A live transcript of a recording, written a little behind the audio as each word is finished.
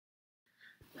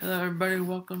Hello everybody,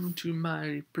 welcome to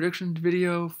my predictions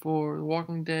video for The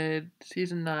Walking Dead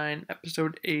Season 9,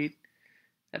 Episode 8.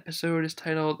 Episode is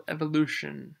titled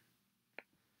Evolution.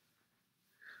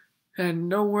 And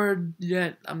no word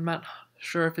yet, I'm not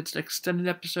sure if it's an extended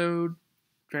episode,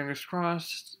 fingers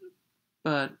crossed,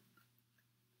 but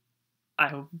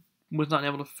I was not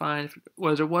able to find if it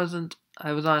was or wasn't.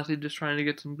 I was honestly just trying to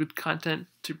get some good content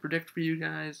to predict for you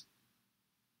guys.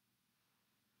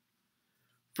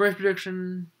 First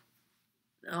prediction,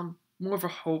 more of a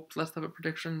hope, less of a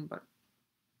prediction, but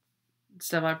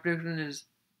semi-prediction is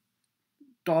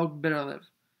dog better live.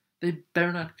 They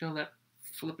better not kill that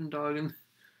flippin' dog in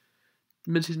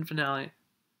the mid-season finale.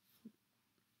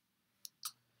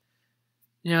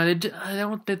 Yeah, I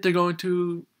don't think they're going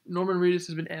to. Norman Reedus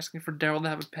has been asking for Daryl to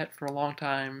have a pet for a long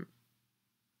time,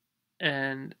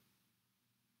 and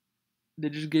they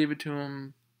just gave it to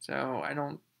him. So I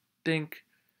don't think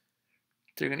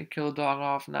they're gonna kill the dog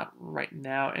off. Not right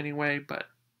now, anyway. But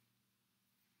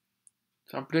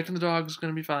so I'm predicting the dog's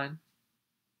gonna be fine.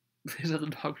 Please let the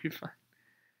dog be fine.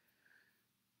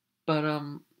 But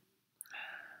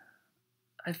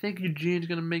I think Eugene's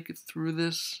gonna make it through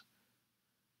this.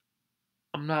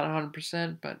 I'm not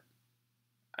 100%, but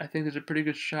I think there's a pretty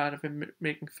good shot of him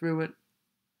making through it.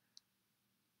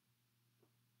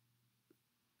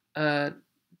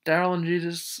 Daryl and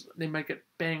Jesus, they might get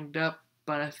banged up,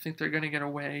 but I think they're going to get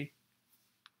away.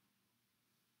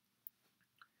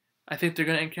 I think they're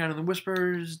going to encounter the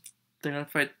Whisperers, they're going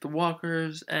to fight the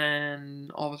Walkers,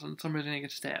 and all of a sudden somebody's going to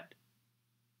get stabbed.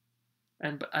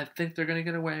 But I think they're going to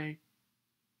get away.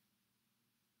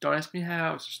 Don't ask me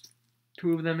how, it's just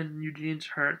two of them and Eugene's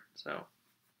hurt, so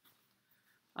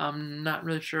I'm not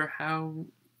really sure how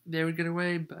they would get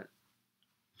away, but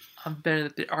I'm betting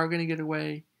that they are going to get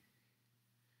away.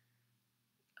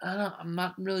 I'm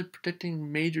not really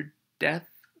predicting major death,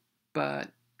 but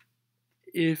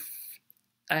if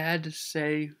I had to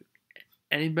say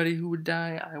anybody who would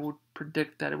die, I would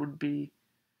predict that it would be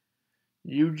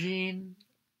Eugene.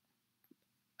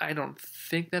 I don't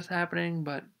think that's happening,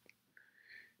 but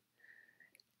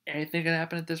anything can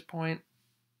happen at this point.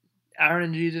 Aaron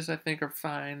and Jesus, I think, are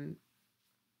fine.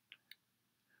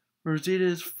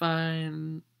 Rosita's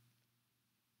fine.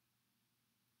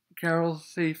 Carol's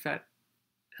safe at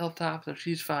Hilltop, so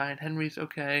she's fine. Henry's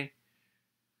okay.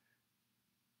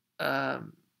 I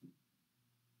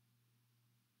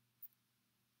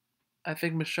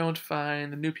think Michonne's fine.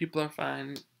 The new people are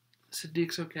fine.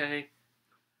 Sadiq's okay.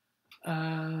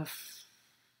 I'm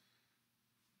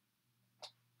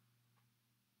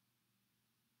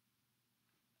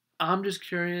just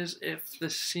curious if the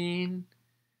scene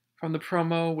from the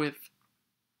promo with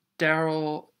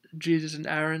Daryl, Jesus, and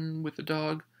Aaron with the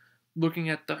dog looking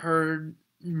at the herd,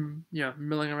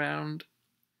 milling around,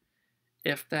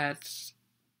 if that's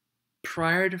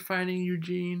prior to finding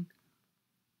Eugene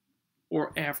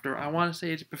or after. I want to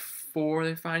say it's before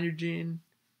they find Eugene,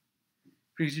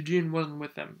 because Eugene wasn't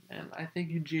with them, and I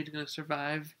think Eugene's going to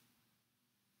survive.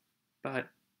 But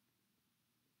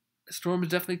the storm is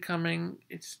definitely coming.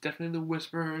 It's definitely the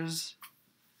Whisperers.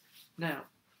 Now,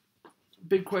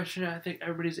 big question I think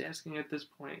everybody's asking at this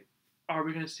point: are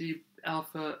we going to see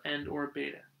Alpha and or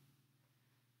Beta?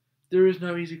 There is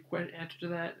no easy answer to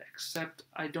that, except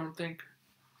I don't think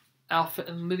Alpha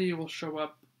and Lydia will show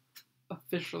up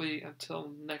officially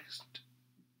until next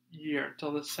year,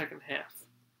 until the second half.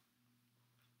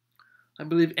 I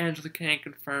believe Angela Kang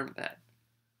confirmed that.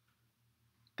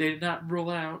 They did not rule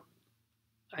out,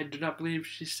 I do not believe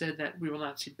she said that we will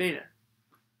not see Beta.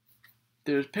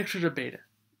 There's pictures of Beta,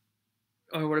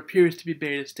 or what appears to be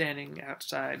Beta, standing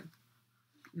outside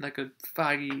in like a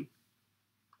foggy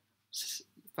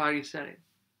setting.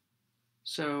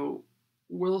 So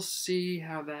we'll see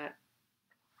how that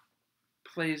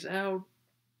plays out.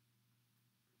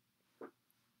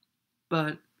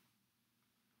 But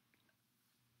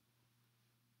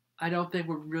I don't think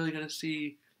we're really going to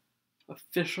see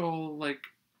official, like,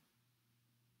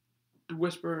 the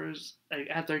Whisperers, like,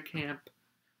 at their camp,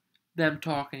 them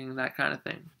talking, that kind of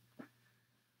thing.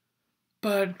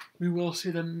 But we will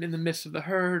see them in the midst of the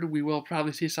herd. We will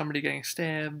probably see somebody getting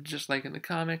stabbed, just like in the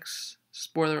comics.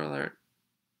 Spoiler alert.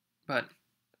 But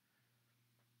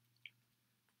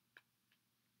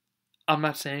I'm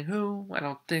not saying who. I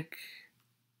don't think.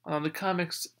 On the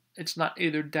comics, it's not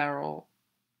either Daryl,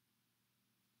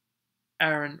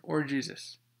 Aaron, or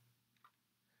Jesus.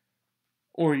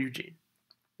 Or Eugene.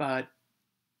 But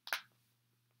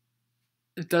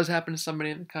it does happen to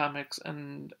somebody in the comics,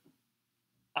 and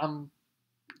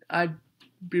I'd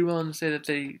be willing to say that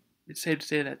it's safe to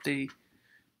say that they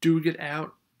do get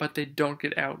out, but they don't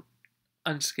get out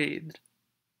unscathed.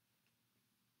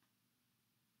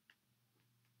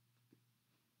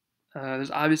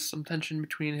 There's obviously some tension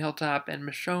between Hilltop and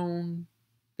Michonne.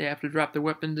 They have to drop their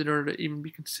weapons in order to even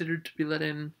be considered to be let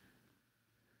in.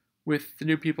 With the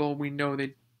new people, we know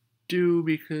they do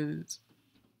because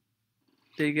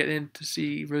they get in to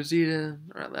see Rosita,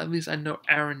 or at least I know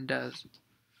Aaron does.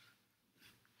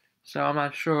 So I'm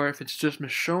not sure if it's just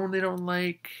Michonne they don't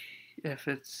like, if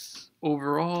it's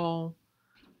overall.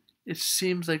 It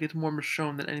seems like it's more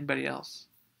Michonne than anybody else.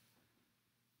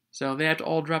 So they have to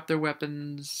all drop their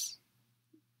weapons,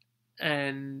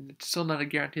 and it's still not a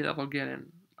guarantee that they'll get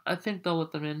in. I think they'll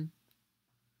let them in,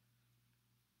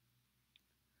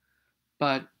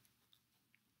 but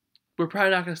we're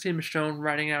probably not going to see Michonne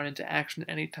riding out into action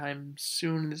anytime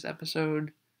soon in this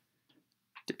episode.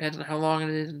 Depends on how long it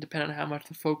is and depending on how much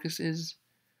the focus is.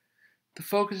 The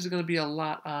focus is going to be a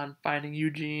lot on finding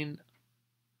Eugene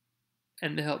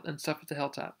and stuff at the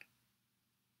Hilltop.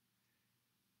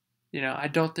 I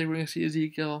don't think we're going to see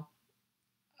Ezekiel.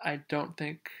 I don't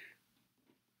think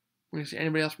we're going to see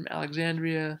anybody else from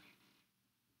Alexandria.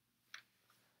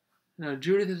 No,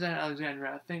 Judith is at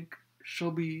Alexandria. I think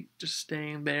she'll be just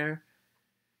staying there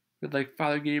with like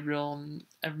Father Gabriel and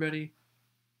everybody.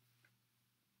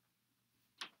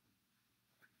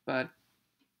 But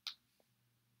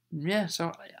yeah,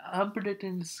 so I'm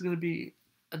predicting this is going to be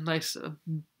a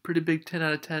pretty big 10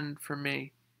 out of 10 for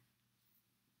me.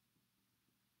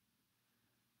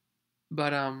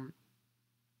 But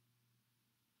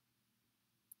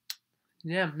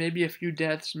yeah, maybe a few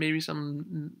deaths, maybe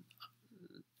some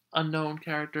unknown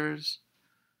characters.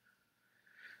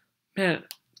 Man,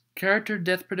 character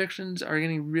death predictions are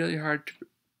getting really hard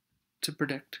to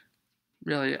predict.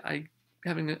 Really, I'm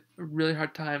having a really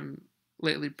hard time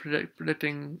lately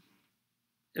predicting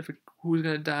who's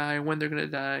gonna die, when they're gonna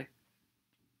die.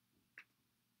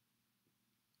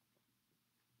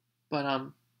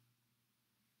 But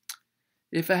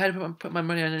if I had to put my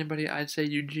money on anybody, I'd say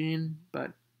Eugene.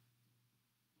 But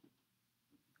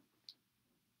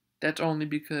that's only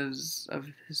because of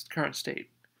his current state.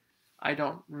 I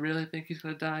don't really think he's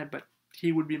gonna die, but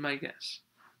he would be my guess.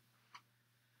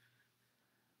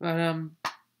 But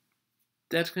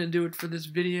that's gonna do it for this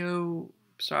video.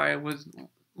 Sorry it was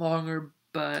longer,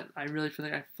 but I really feel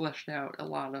like I fleshed out a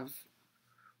lot of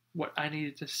what I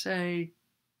needed to say.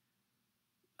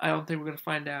 I don't think we're gonna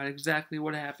find out exactly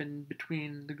what happened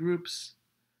between the groups,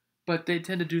 but they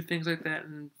tend to do things like that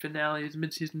in finales,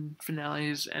 mid-season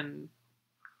finales, and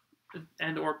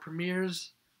or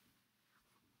premieres,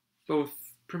 both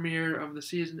premiere of the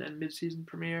season and mid-season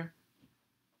premiere.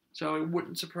 So it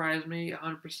wouldn't surprise me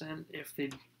 100% if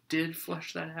they did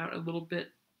flesh that out a little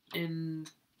bit in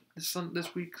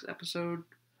this week's episode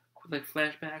with like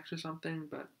flashbacks or something.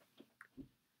 But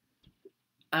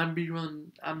I'm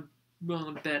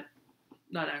willing to bet,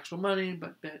 not actual money,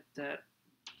 but bet that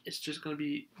it's just going to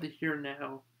be the here and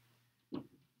now,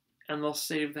 and they'll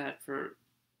save that for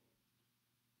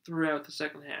throughout the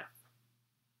second half.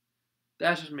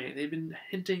 That's just me. They've been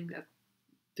hinting at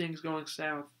things going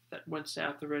south that went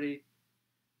south already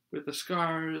with the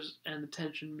scars and the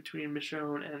tension between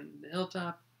Michonne and the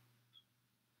Hilltop.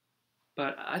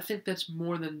 But I think that's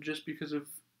more than just because of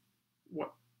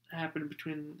what happened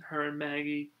between her and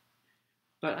Maggie.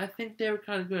 But I think they were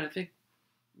kind of good. I think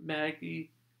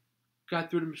Maggie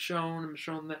got through to Michonne, and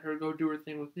Michonne let her go do her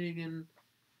thing with Negan.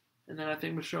 And then I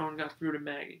think Michonne got through to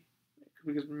Maggie.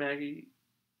 Because Maggie,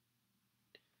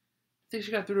 I think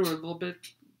she got through to her a little bit.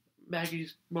 Maggie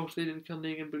mostly didn't kill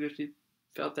Negan because she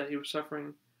felt that he was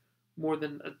suffering more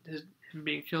than him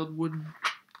being killed would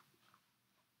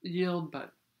yield,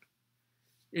 but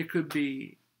it could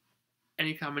be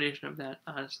any combination of that,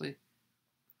 honestly.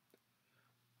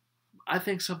 I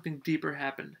think something deeper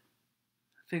happened.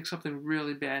 I think something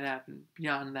really bad happened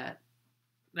beyond that.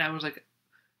 That was like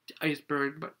the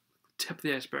iceberg, but tip of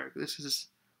the iceberg. This is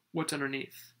what's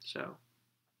underneath. So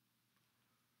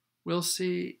we'll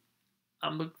see.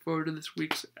 I'm looking forward to this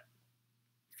week's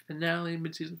finale,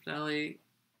 mid-season finale.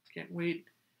 Can't wait.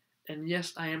 And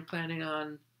yes, I am planning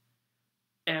on,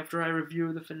 after I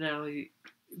review the finale,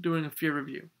 doing a Fear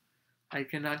review. I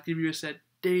cannot give you a set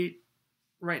date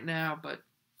right now, but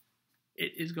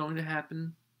it is going to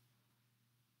happen.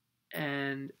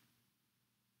 And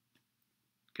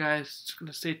guys, just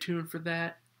gonna stay tuned for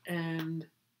that. And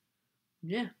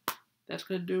yeah, that's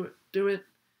gonna do it.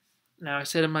 Now, I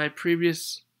said in my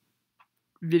previous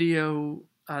video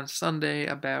on Sunday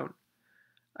about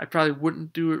I probably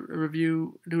wouldn't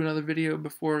do another video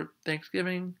before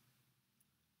Thanksgiving.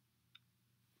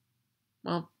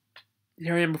 Well,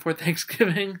 here I am before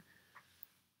Thanksgiving.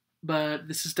 But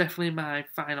this is definitely my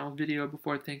final video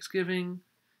before Thanksgiving.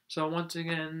 So once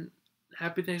again,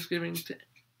 happy Thanksgiving to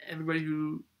everybody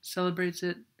who celebrates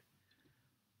it.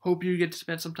 Hope you get to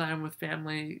spend some time with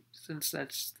family, since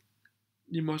that's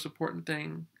the most important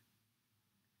thing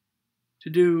to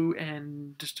do,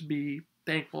 and just to be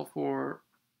thankful for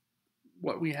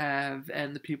what we have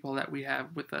and the people that we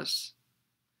have with us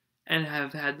and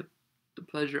have had the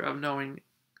pleasure of knowing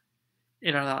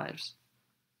in our lives.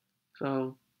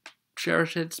 So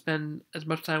cherish it, spend as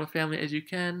much time with family as you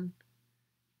can,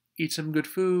 eat some good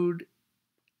food,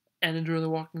 and enjoy The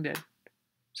Walking Dead.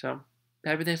 So,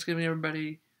 happy Thanksgiving,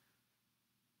 everybody.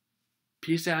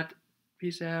 Peace out.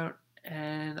 Peace out.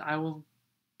 And I will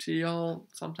see y'all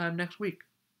sometime next week.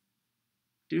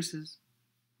 Deuces.